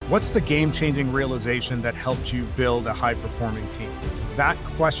What's the game-changing realization that helped you build a high-performing team? That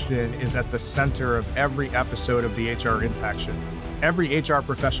question is at the center of every episode of the HR Impact Show. Every HR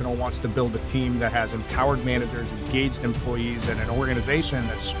professional wants to build a team that has empowered managers, engaged employees, and an organization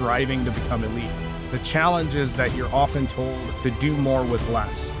that's striving to become elite. The challenge is that you're often told to do more with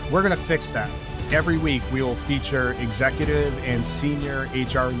less. We're going to fix that. Every week, we will feature executive and senior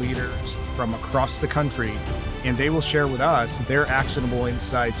HR leaders from across the country, and they will share with us their actionable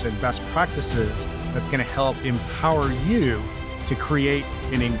insights and best practices that can help empower you to create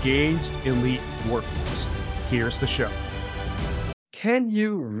an engaged, elite workforce. Here's the show. Can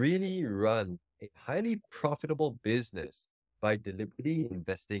you really run a highly profitable business by deliberately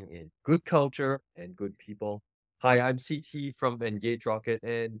investing in good culture and good people? Hi, I'm CT from Engage Rocket,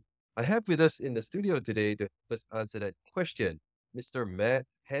 and I have with us in the studio today to help us answer that question, Mr. Matt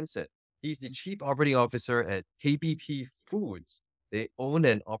Hansen. He's the Chief Operating Officer at KBP Foods. They own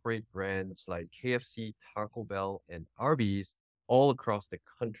and operate brands like KFC, Taco Bell, and Arby's all across the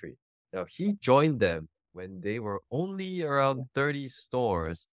country. Now, he joined them when they were only around 30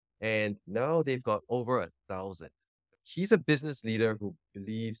 stores, and now they've got over 1,000. He's a business leader who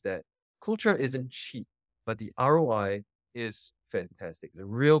believes that culture isn't cheap, but the ROI is fantastic. It's a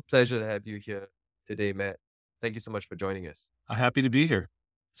real pleasure to have you here today, Matt. Thank you so much for joining us. I'm happy to be here.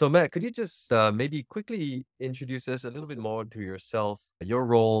 So, Matt, could you just maybe quickly introduce us a little bit more to yourself, your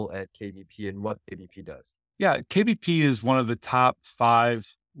role at KBP, and what KBP does? Yeah, KBP is one of the top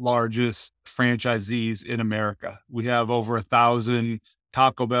 5 largest franchisees in America. We have over 1,000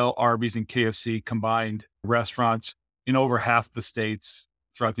 Taco Bell, Arby's, and KFC combined restaurants in over half the states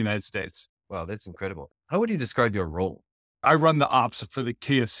throughout the United States. Wow, that's incredible. How would you describe your role? I run the ops for the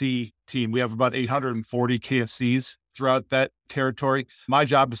KFC team. We have about 840 KFCs throughout that territory. My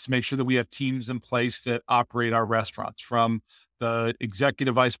job is to make sure that we have teams in place that operate our restaurants, from the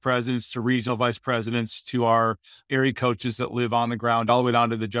executive vice presidents to regional vice presidents to our area coaches that live on the ground, all the way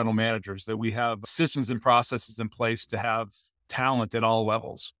down to the general managers, that we have systems and processes in place to have talent at all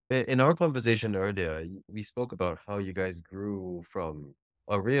levels. In our conversation earlier, we spoke about how you guys grew from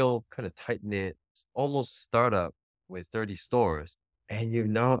a real kind of tight-knit, almost startup with 30 stores, and you're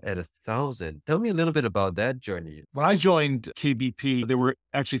now at 1,000. Tell me a little bit about that journey. When I joined KBP, there were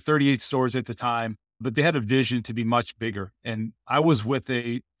actually 38 stores at the time, but they had a vision to be much bigger. And I was with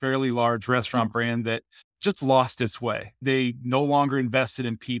a fairly large restaurant brand that just lost its way. They no longer invested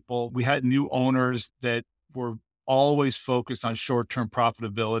in people. We had new owners that were always focused on short-term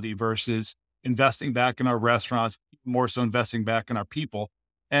profitability versus investing back in our restaurants, more so investing back in our people.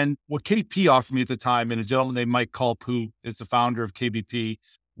 And what KBP offered me at the time, and a gentleman named Mike Culp, who is the founder of KBP,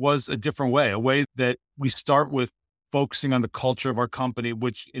 was a different way, a way that we start with focusing on the culture of our company,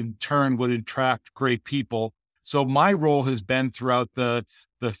 which in turn would attract great people. So my role has been throughout the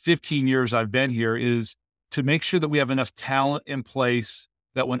 15 years I've been here is to make sure that we have enough talent in place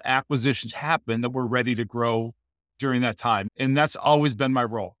that when acquisitions happen, that we're ready to grow during that time. And that's always been my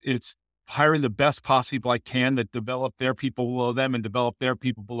role. It's hiring the best possible people I can that develop their people below them and develop their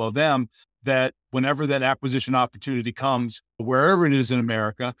people below them, that whenever that acquisition opportunity comes, wherever it is in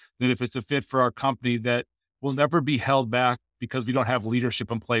America, that if it's a fit for our company, that will never be held back because we don't have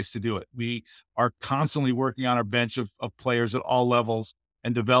leadership in place to do it. We are constantly working on our bench of players at all levels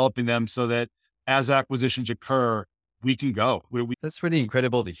and developing them so that as acquisitions occur, we can go. That's really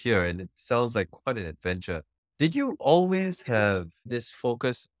incredible to hear, and it sounds like quite an adventure. Did you always have this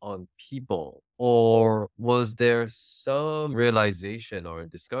focus on people, or was there some realization or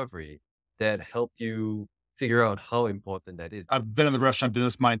discovery that helped you figure out how important that is? I've been in the restaurant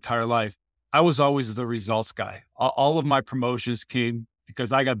business my entire life. I was always the results guy. All of my promotions came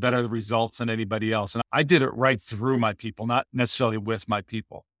because I got better results than anybody else. And I did it right through my people, not necessarily with my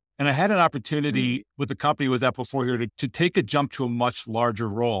people. And I had an opportunity with the company I was at before here to take a jump to a much larger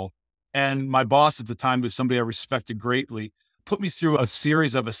role. And my boss at the time was somebody I respected greatly, put me through a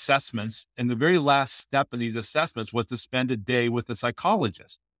series of assessments. And the very last step in these assessments was to spend a day with a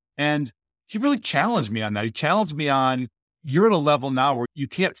psychologist. And he really challenged me on that. He challenged me on, you're at a level now where you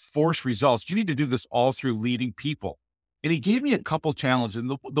can't force results. You need to do this all through leading people. And he gave me a couple challenges.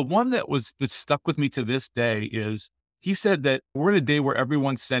 And the one that stuck with me to this day is, he said that we're in a day where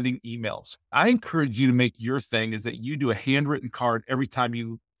everyone's sending emails. I encourage you to make your thing is that you do a handwritten card every time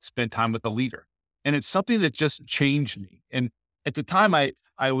you spend time with a leader. And it's something that just changed me. And at the time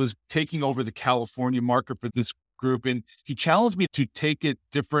I was taking over the California market for this group, and he challenged me to take a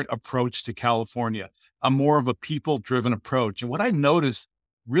different approach to California, a more of a people-driven approach. And what I noticed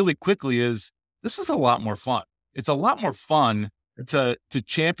really quickly is this is a lot more fun. It's a lot more fun to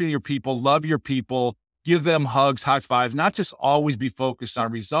champion your people, love your people, give them hugs, high fives, not just always be focused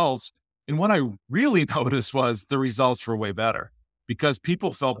on results. And what I really noticed was the results were way better because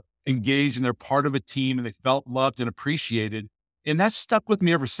people felt engaged and they're part of a team and they felt loved and appreciated. And that's stuck with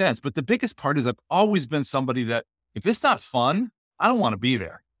me ever since. But the biggest part is I've always been somebody that if it's not fun, I don't want to be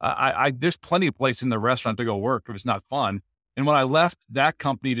there. There's plenty of places in the restaurant to go work if it's not fun. And when I left that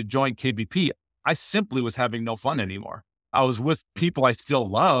company to join KBP, I simply was having no fun anymore. I was with people I still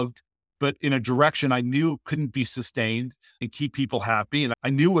loved, but in a direction I knew couldn't be sustained and keep people happy. And I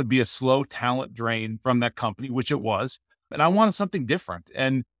knew it would be a slow talent drain from that company, which it was. And I wanted something different.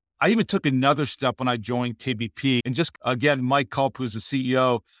 And I even took another step when I joined KBP and just, again, Mike Culp, who's the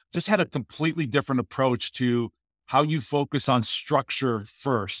CEO, just had a completely different approach to how you focus on structure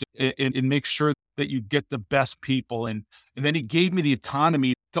first and make sure that you get the best people. And then he gave me the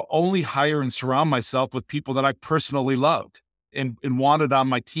autonomy to only hire and surround myself with people that I personally loved and wanted on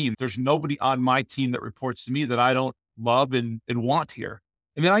my team. There's nobody on my team that reports to me that I don't love and want here.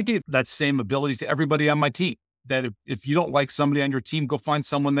 And then I gave that same ability to everybody on my team, that if you don't like somebody on your team, go find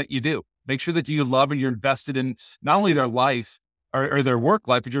someone that you do. Make sure that you love and you're invested in not only their life or their work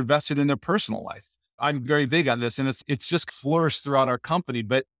life, but you're invested in their personal life. I'm very big on this, and it's just flourished throughout our company,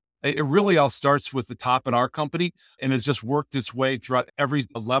 but it really all starts with the top in our company and has just worked its way throughout every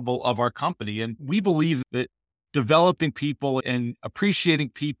level of our company. And we believe that developing people and appreciating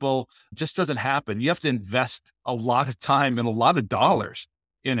people just doesn't happen. You have to invest a lot of time and a lot of dollars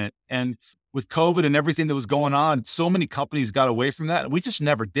in it. And with COVID and everything that was going on, so many companies got away from that. And we just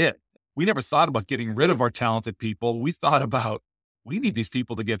never did. We never thought about getting rid of our talented people. We thought about, we need these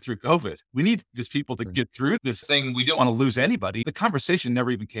people to get through COVID. We need these people to get through this thing. We don't want to lose anybody. The conversation never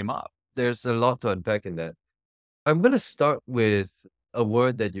even came up. There's a lot to unpack in that. I'm going to start with a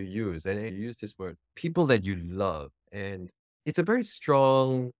word that you use, and you use this word, people that you love. And it's a very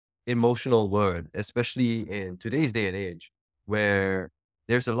strong emotional word, especially in today's day and age, where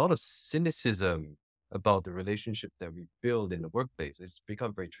there's a lot of cynicism about the relationship that we build in the workplace. It's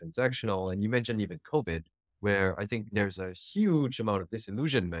become very transactional. And you mentioned even COVID, where I think there's a huge amount of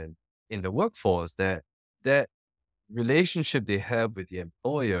disillusionment in the workforce that relationship they have with the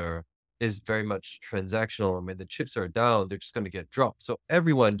employer is very much transactional. And when the chips are down, they're just going to get dropped. So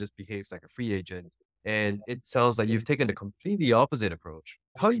everyone just behaves like a free agent. And it sounds like you've taken a completely opposite approach.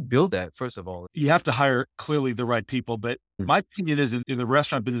 How do you build that, first of all? You have to hire clearly the right people. But my opinion is in the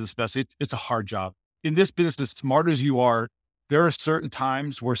restaurant business, especially, it's a hard job. In this business, as smart as you are, there are certain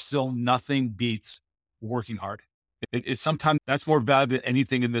times where still nothing beats working hard. It's sometimes that's more valuable than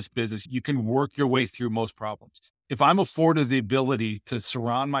anything in this business. You can work your way through most problems. If I'm afforded the ability to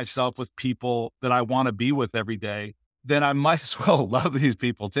surround myself with people that I want to be with every day, then I might as well love these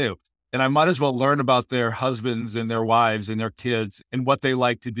people too. And I might as well learn about their husbands and their wives and their kids and what they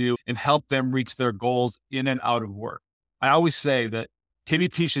like to do and help them reach their goals in and out of work. I always say that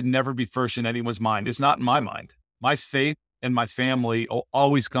KBP should never be first in anyone's mind. It's not in my mind. My faith and my family will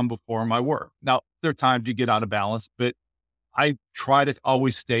always come before my work. Now, there are times you get out of balance, but I try to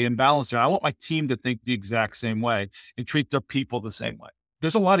always stay in balance. And I want my team to think the exact same way and treat their people the same way.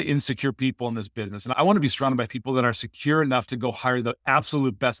 There's a lot of insecure people in this business, and I want to be surrounded by people that are secure enough to go hire the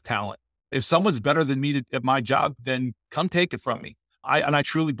absolute best talent. If someone's better than me at my job, then come take it from me. I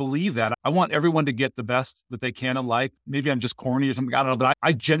truly believe that. I want everyone to get the best that they can in life. Maybe I'm just corny or something. I don't know, but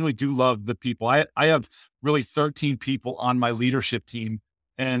I genuinely do love the people. I have really 13 people on my leadership team,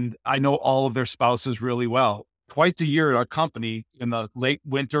 and I know all of their spouses really well. Twice a year at our company, in the late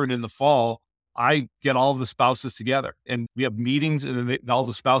winter and in the fall, I get all of the spouses together and we have meetings, and then all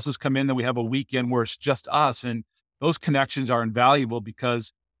the spouses come in. Then we have a weekend where it's just us. And those connections are invaluable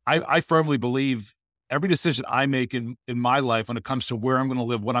because I firmly believe every decision I make in my life when it comes to where I'm going to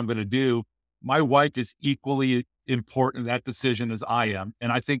live, what I'm going to do, my wife is equally important in that decision as I am.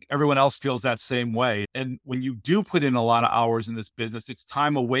 And I think everyone else feels that same way. And when you do put in a lot of hours in this business, it's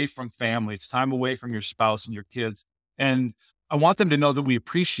time away from family. It's time away from your spouse and your kids. And I want them to know that we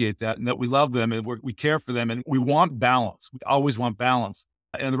appreciate that and that we love them and we care for them and we want balance. We always want balance.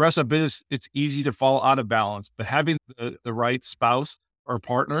 And the rest of business, it's easy to fall out of balance, but having the right spouse or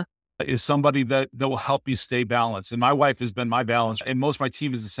partner is somebody that will help you stay balanced. And my wife has been my balance, and most of my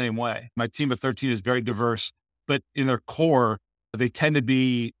team is the same way. My team of 13 is very diverse, but in their core, they tend to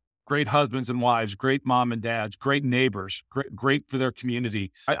be great husbands and wives, great mom and dads, great neighbors, great for their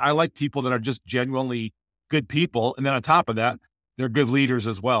community. I like people that are just genuinely good people. And then on top of that, they're good leaders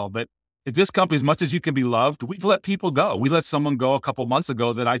as well. But at this company, as much as you can be loved, we've let people go. We let someone go a couple months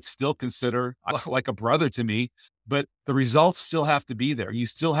ago that I'd still consider like a brother to me, but the results still have to be there. You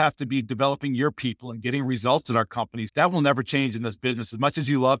still have to be developing your people and getting results at our companies. That will never change in this business. As much as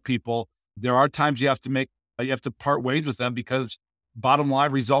you love people, There are times you have to part ways with them because bottom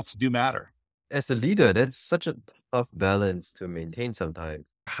line results do matter. As a leader, that's such a tough balance to maintain sometimes.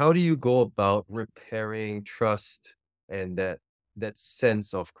 How do you go about repairing trust and that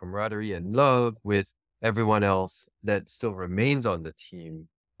sense of camaraderie and love with everyone else that still remains on the team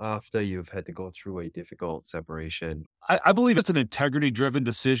after you've had to go through a difficult separation? I believe it's an integrity driven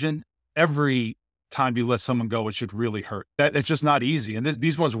decision. Every time you let someone go, it should really hurt. That it's just not easy. And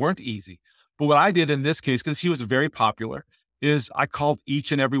these ones weren't easy. But what I did in this case, because he was very popular, is I called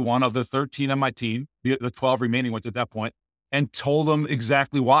each and every one of the 13 on my team, the 12 remaining ones at that point, and told them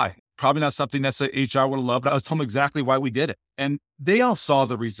exactly why. Probably not something that HR would have loved, but I was telling them exactly why we did it. And they all saw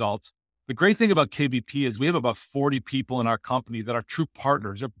the results. The great thing about KBP is we have about 40 people in our company that are true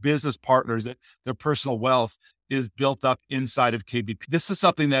partners. They're business partners, that their personal wealth is built up inside of KBP. This is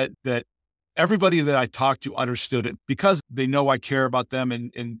something that everybody that I talked to understood it because they know I care about them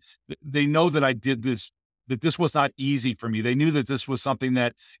and they know that I did this, that this was not easy for me. They knew that this was something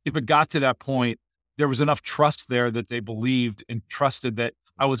that if it got to that point, there was enough trust there that they believed and trusted that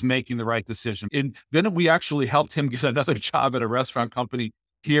I was making the right decision. And then we actually helped him get another job at a restaurant company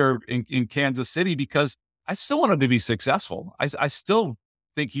here in Kansas City because I still want him to be successful. I still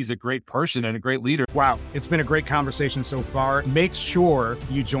think he's a great person and a great leader. Wow, it's been a great conversation so far. Make sure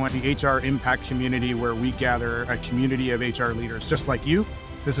you join the HR Impact community where we gather a community of HR leaders just like you.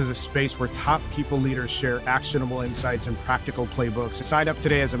 This is a space where top people leaders share actionable insights and practical playbooks. Sign up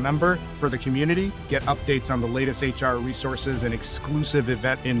today as a member for the community, get updates on the latest HR resources and exclusive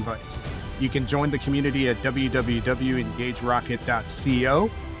event invites. You can join the community at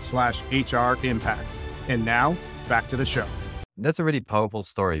www.engagerocket.co/HR Impact. And now back to the show. That's a really powerful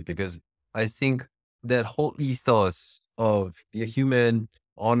story because I think that whole ethos of be a human,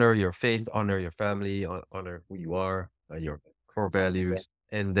 honor your faith, honor your family, honor who you are, your core values,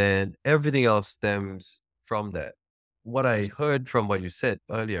 and then everything else stems from that. What I heard from what you said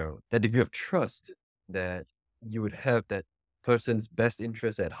earlier, that if you have trust, that you would have that person's best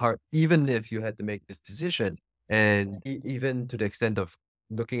interest at heart, even if you had to make this decision, and even to the extent of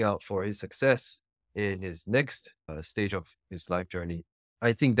looking out for his success in his next stage of his life journey.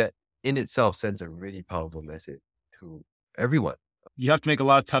 I think that in itself sends a really powerful message to everyone. You have to make a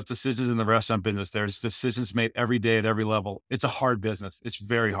lot of tough decisions in the restaurant business. There's decisions made every day at every level. It's a hard business. It's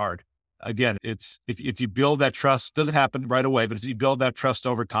very hard. Again, it's if you build that trust, it doesn't happen right away, but if you build that trust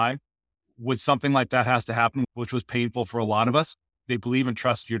over time, when something like that has to happen, which was painful for a lot of us, they believe and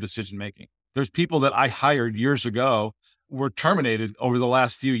trust your decision making. There's people that I hired years ago were terminated over the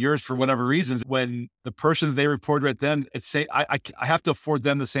last few years for whatever reasons. When the person that they reported at then, I have to afford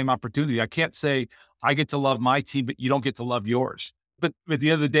them the same opportunity. I can't say I get to love my team, but you don't get to love yours. But at the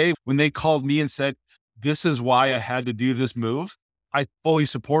end of the day, when they called me and said, this is why I had to do this move, I fully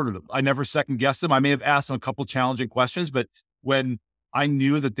supported them. I never second guessed them. I may have asked them a couple challenging questions, but when I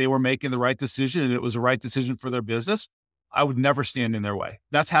knew that they were making the right decision and it was the right decision for their business, I would never stand in their way.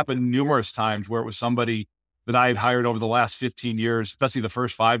 That's happened numerous times where it was somebody that I had hired over the last 15 years, especially the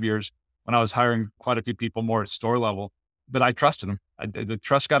first 5 years when I was hiring quite a few people more at store level, but I trusted them. The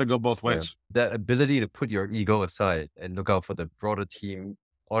trust got to go both ways. Yeah. That ability to put your ego aside and look out for the broader team,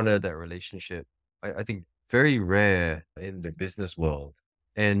 honor that relationship, I think very rare in the business world.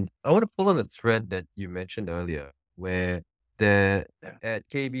 And I want to pull on the thread that you mentioned earlier, where at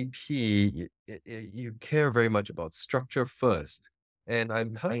KBP, you care very much about structure first. And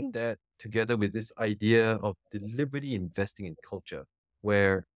I'm tying that together with this idea of deliberately investing in culture,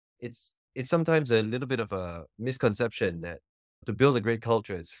 where it's sometimes a little bit of a misconception that to build a great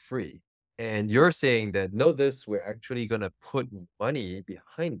culture is free. And you're saying that, no, we're actually going to put money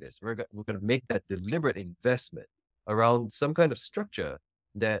behind this. We're going to make that deliberate investment around some kind of structure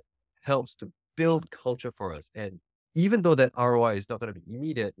that helps to build culture for us. And even though that ROI is not going to be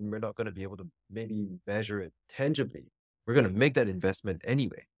immediate and we're not going to be able to maybe measure it tangibly, we're going to make that investment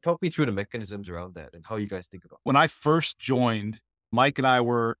anyway. Talk me through the mechanisms around that and how you guys think about it. When I first joined, Mike and I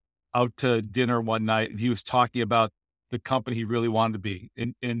were out to dinner one night and he was talking about the company he really wanted to be.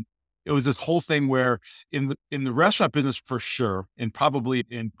 And it was this whole thing where in the restaurant business for sure, and probably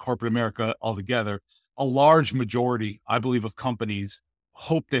in corporate America altogether, a large majority, I believe, of companies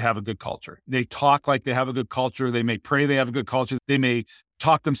hope they have a good culture. They talk like they have a good culture. They may pray they have a good culture. They may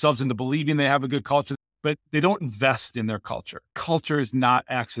talk themselves into believing they have a good culture, but they don't invest in their culture. Culture is not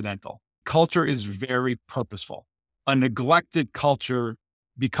accidental. Culture is very purposeful. A neglected culture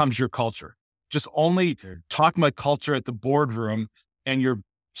becomes your culture. Just only talking about culture at the boardroom and your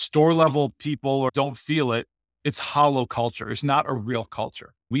store level people don't feel it. It's hollow culture. It's not a real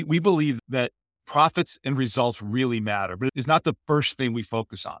culture. We believe that profits and results really matter, but it's not the first thing we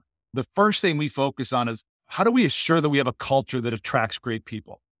focus on. The first thing we focus on is how do we assure that we have a culture that attracts great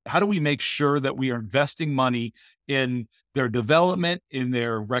people? How do we make sure that we are investing money in their development, in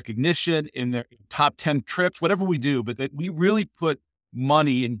their recognition, in their top 10 trips, whatever we do, but that we really put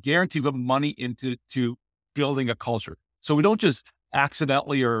money and guarantee the money into building a culture. So we don't just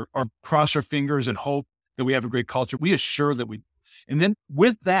accidentally or cross our fingers and hope that we have a great culture. We assure that we, and then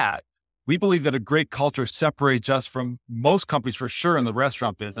with that, we believe that a great culture separates us from most companies for sure in the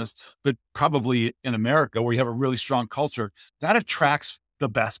restaurant business, but probably in America where you have a really strong culture that attracts the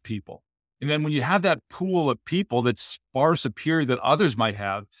best people. And then when you have that pool of people that's far superior than others might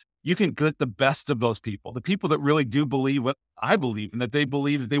have, you can get the best of those people, the people that really do believe what I believe, and that they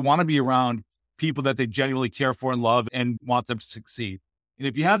believe that they want to be around people that they genuinely care for and love and want them to succeed. And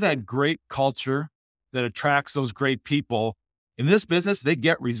if you have that great culture that attracts those great people in this business, they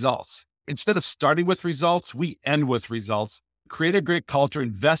get results. Instead of starting with results, we end with results. Create a great culture,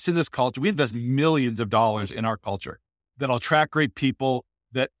 invest in this culture. We invest millions of dollars in our culture that'll attract great people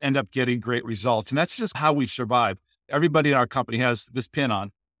that end up getting great results. And that's just how we survive. Everybody in our company has this pin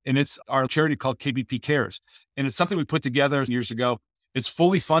on, and it's our charity called KBP Cares. And it's something we put together years ago. It's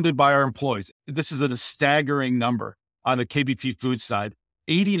fully funded by our employees. This is a staggering number on the KBP food side.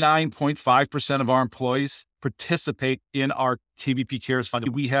 89.5% of our employees participate in our KBP Cares Fund.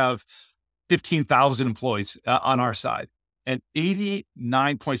 We have 15,000 employees on our side, and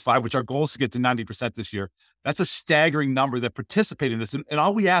 89.5, which our goal is to get to 90% this year. That's a staggering number that participate in this. And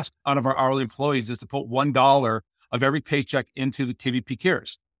all we ask out of our hourly employees is to put $1 of every paycheck into the KBP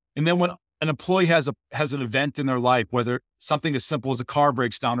Cares. And then when an employee has an event in their life, whether something as simple as a car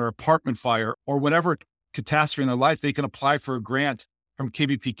breaks down or apartment fire or whatever catastrophe in their life, they can apply for a grant from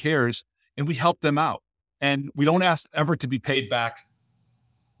KBP Cares, and we help them out. And we don't ask ever to be paid back.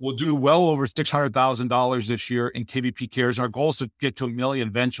 We'll do well over $600,000 this year in KBP Cares. Our goal is to get to $1 million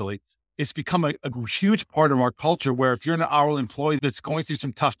eventually. It's become a huge part of our culture where if you're an hourly employee that's going through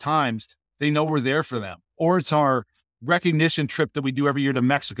some tough times, they know we're there for them. Or it's our recognition trip that we do every year to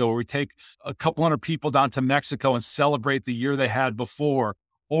Mexico, where we take a couple hundred people down to Mexico and celebrate the year they had before.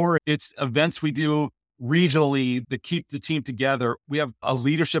 Or it's events we do regionally that keep the team together. We have a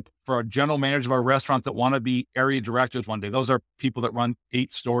leadership for our general manager of our restaurants that want to be area directors one day. Those are people that run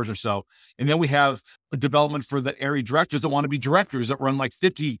 8 stores or so. And then we have a development for the area directors that want to be directors that run like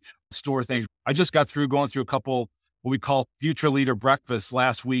 50 store things. I just got through going through a couple what we call future leader breakfasts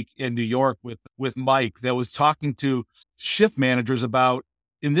last week in New York with Mike that was talking to shift managers about,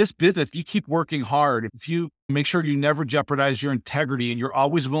 in this business, if you keep working hard, if you make sure you never jeopardize your integrity and you're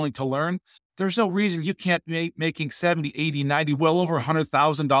always willing to learn, there's no reason you can't make making 70, 80, 90, well over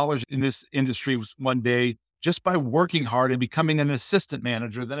 $100,000 in this industry one day just by working hard and becoming an assistant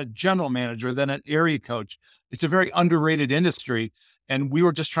manager, then a general manager, then an area coach. It's a very underrated industry. And we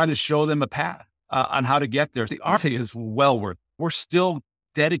were just trying to show them a path on how to get there. The art is well worth. We're still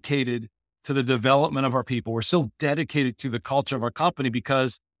dedicated to the development of our people. We're still dedicated to the culture of our company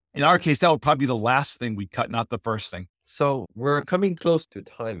because in our case, that would probably be the last thing we cut, not the first thing. So we're coming close to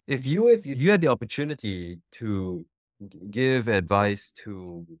time. If you had the opportunity to give advice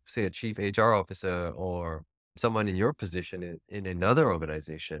to, say, a chief HR officer or someone in your position in another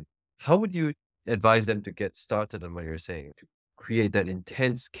organization, how would you advise them to get started on what you're saying, to create that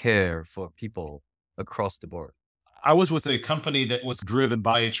intense care for people across the board? I was with a company that was driven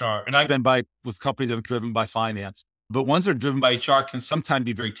by HR, and I've been with companies that are driven by finance. But ones that are driven by HR can sometimes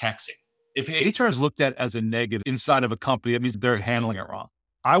be very taxing. If HR is looked at as a negative inside of a company, that means they're handling it wrong.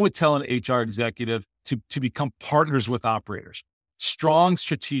 I would tell an HR executive to become partners with operators, strong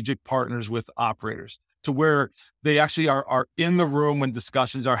strategic partners with operators, to where they actually are in the room when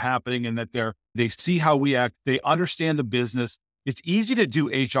discussions are happening and that they see how we act. They understand the business. It's easy to do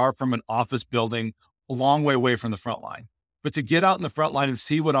HR from an office building a long way away from the front line. But to get out in the front line and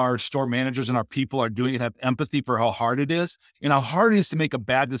see what our store managers and our people are doing and have empathy for how hard it is and how hard it is to make a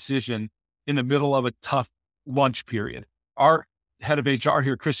bad decision in the middle of a tough lunch period. Our head of HR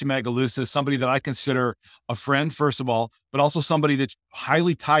here, Christy Magalusa, is somebody that I consider a friend, first of all, but also somebody that's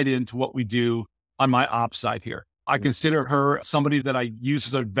highly tied into what we do on my ops side here. I consider her somebody that I use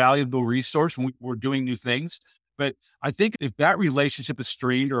as a valuable resource when we're doing new things. But I think if that relationship is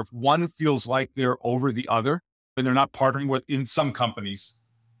strained or if one feels like they're over the other, and they're not partnering with, in some companies,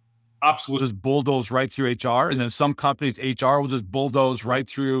 ops will just bulldoze right through HR. And then some companies, HR will just bulldoze right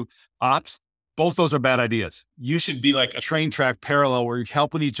through ops. Both those are bad ideas. You should be like a train track parallel where you're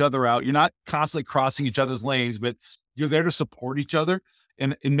helping each other out. You're not constantly crossing each other's lanes, but you're there to support each other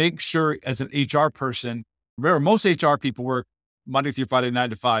and make sure as an HR person, remember, most HR people work Monday through Friday,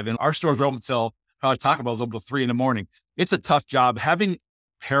 9 to 5. And our stores are open until, probably talking about, is open till 3 a.m. It's a tough job. Having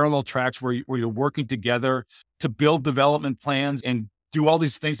parallel tracks where you're working together to build development plans and do all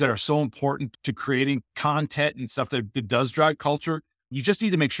these things that are so important to creating content and stuff that does drive culture. You just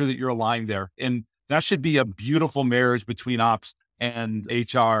need to make sure that you're aligned there. And that should be a beautiful marriage between ops and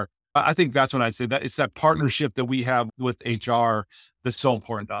HR. I think that's what I'd say, that it's that partnership that we have with HR that's so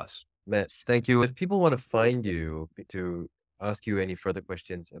important to us. Matt, thank you. If people want to find you to ask you any further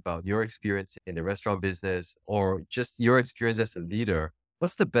questions about your experience in the restaurant business or just your experience as a leader,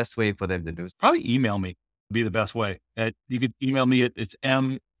 what's the best way for them to do so? Probably email me would be the best way. You could email me it's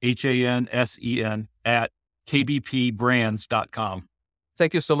MHANSEN@kbpbrands.com.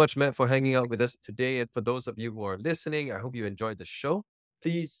 Thank you so much, Matt, for hanging out with us today. And for those of you who are listening, I hope you enjoyed the show.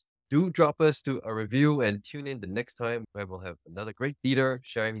 Please do drop us to a review and tune in the next time where we'll have another great leader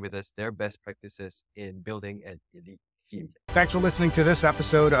sharing with us their best practices in building an elite team. Thanks for listening to this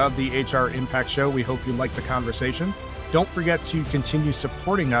episode of the HR Impact Show. We hope you liked the conversation. Don't forget to continue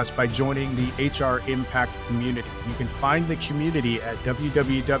supporting us by joining the HR Impact community. You can find the community at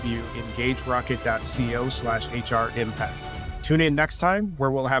www.engagerocket.co/HR Impact. Tune in next time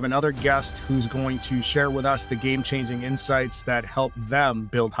where we'll have another guest who's going to share with us the game-changing insights that help them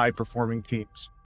build high-performing teams.